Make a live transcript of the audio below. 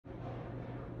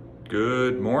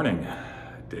Good morning.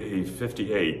 Day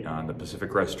 58 on the Pacific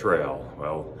Crest Trail.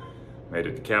 Well, made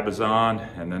it to Cabazon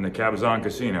and then the Cabazon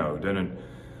Casino. Didn't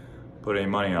put any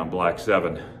money on Black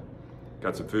 7.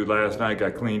 Got some food last night,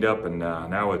 got cleaned up, and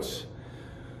now it's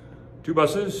 2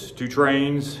 buses, 2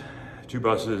 trains, 2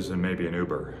 buses, and maybe an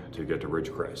Uber to get to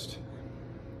Ridgecrest.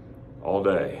 All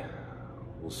day.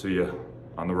 We'll see you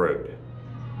on the road.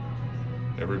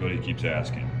 Everybody keeps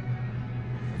asking.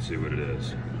 Let's see what it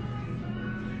is.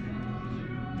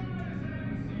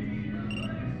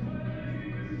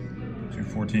 To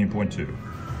 14.2.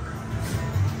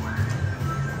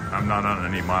 I'm not on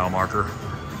any mile marker.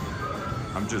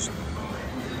 I'm just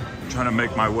trying to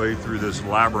make my way through this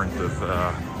labyrinth of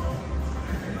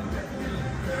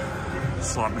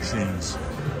slot machines.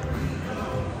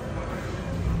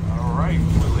 All right,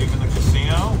 we're leaving the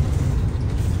casino.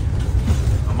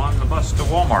 I'm on the bus to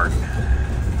Walmart.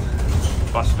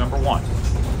 Bus number 1.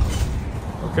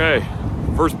 Okay,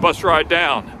 first bus ride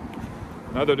down.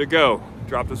 Another to go.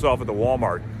 Drop this off at the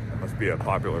Walmart. That must be a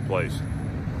popular place.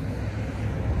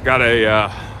 Got a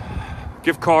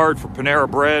gift card for Panera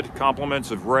Bread,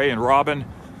 compliments of Ray and Robin.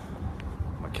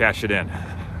 I'm gonna cash it in.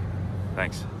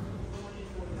 Thanks.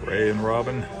 Ray and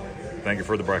Robin, thank you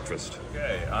for the breakfast.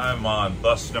 Okay, I'm on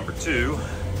bus number 2,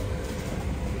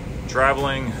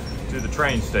 traveling to the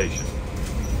train station.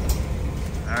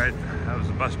 All right, that was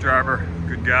the bus driver,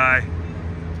 good guy.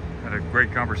 Had a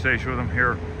great conversation with him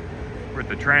here. We're at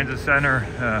the transit center.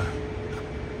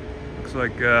 Looks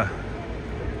like a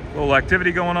little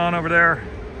activity going on over there.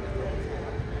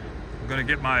 I'm gonna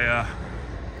get my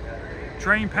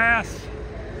train pass.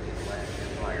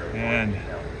 And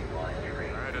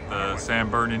right at the San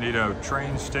Bernardino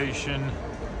train station,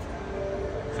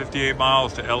 58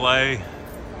 miles to LA.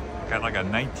 Got like a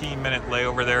 19-minute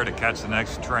layover there to catch the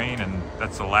next train, and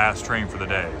that's the last train for the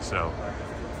day. So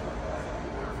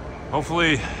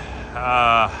hopefully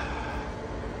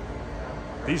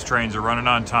these trains are running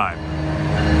on time.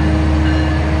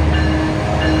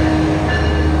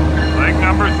 Leg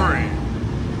number 3.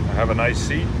 I have a nice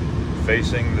seat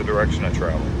facing the direction of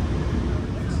travel.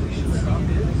 Next station stop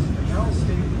is Cal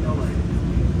State, LA.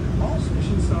 All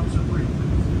station stops are free.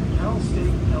 Cal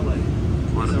State, LA.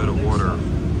 Quite a bit of water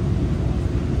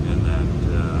in that.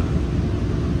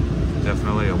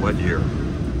 Definitely a wet year.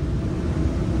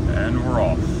 And we're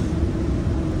off.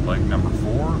 Leg number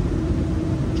 4.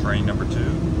 Train number 2,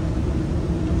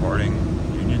 departing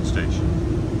Union Station.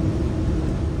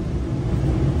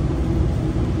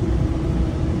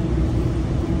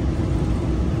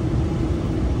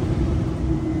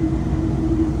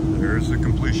 There's the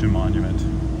completion monument,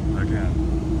 again,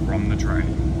 from the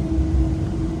train.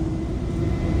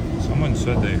 Someone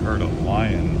said they heard a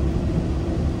lion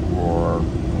roar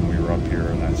when we were up here,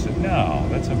 and I said, no,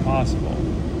 that's impossible.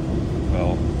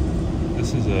 Well,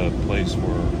 this is a place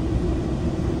where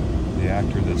the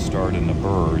actor that starred in The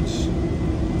Birds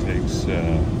takes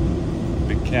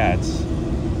big cats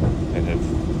that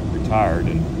have retired,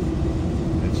 and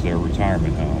it's their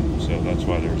retirement home. So that's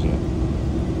why there's a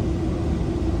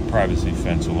privacy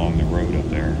fence along the road up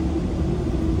there.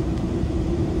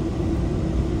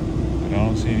 But I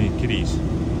don't see any kitties.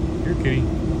 Here, kitty.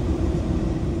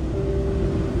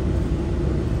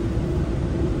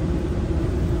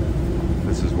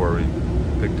 This is where we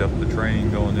picked up the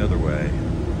train going the other way.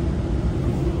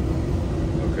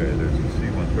 Okay, there's a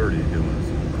C-130 doing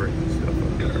some crazy stuff up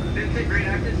there. This is a Great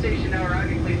Acton Station now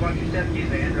arriving. Please watch your step, use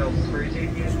the handrails for your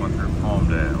safety. Just went through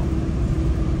Palmdale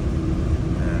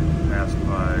and passed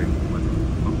by what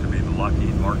looked to be the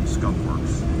Lockheed Martin Skunk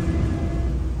Works.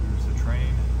 There's the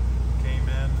train came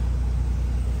in,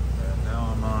 and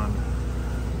now I'm on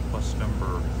bus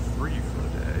number 3 for the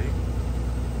day.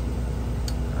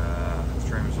 This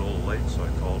train was a little late, so I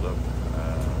called up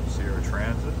Sierra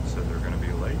Transit and said they're going to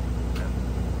be late.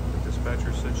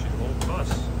 Dispatcher said she'd hold the bus.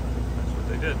 That's what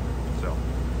they did. So,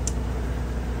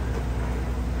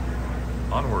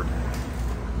 onward.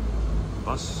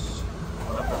 Bus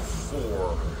number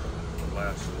 4, the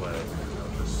last leg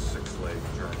of this 6-leg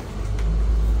journey.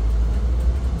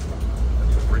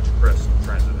 That's a Ridgecrest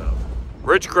Transit Hub.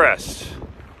 Ridgecrest,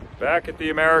 back at the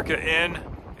America Inn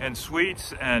and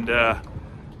Suites, and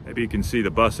maybe you can see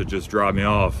the bus that just dropped me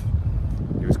off.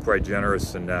 He was quite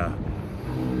generous and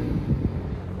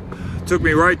took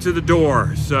me right to the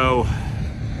door. So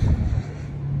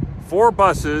 4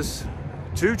 buses,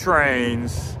 2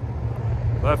 trains,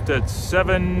 left at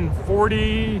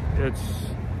 7:40. It's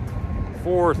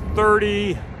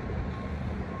 4:30.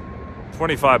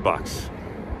 $25.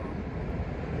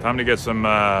 Time to get some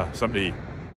something to eat.